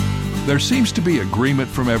There seems to be agreement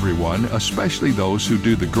from everyone, especially those who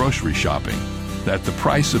do the grocery shopping, that the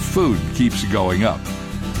price of food keeps going up.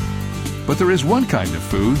 But there is one kind of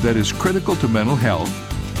food that is critical to mental health,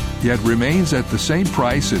 yet remains at the same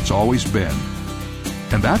price it's always been.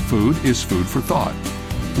 And that food is food for thought.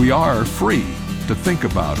 We are free to think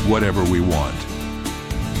about whatever we want.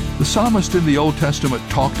 The psalmist in the Old Testament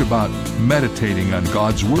talked about meditating on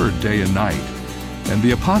God's Word day and night. And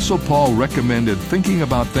the Apostle Paul recommended thinking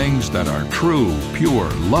about things that are true, pure,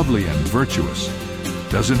 lovely, and virtuous.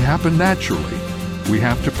 Doesn't happen naturally. We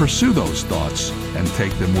have to pursue those thoughts and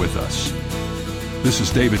take them with us. This is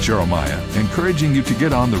David Jeremiah, encouraging you to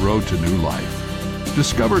get on the road to new life.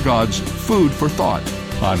 Discover God's food for thought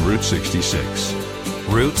on Route 66.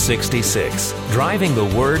 Route 66, driving the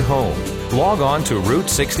word home. Log on to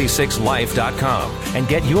Route66Life.com and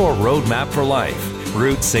get your roadmap for life.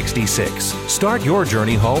 Route 66. Start your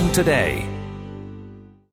journey home today.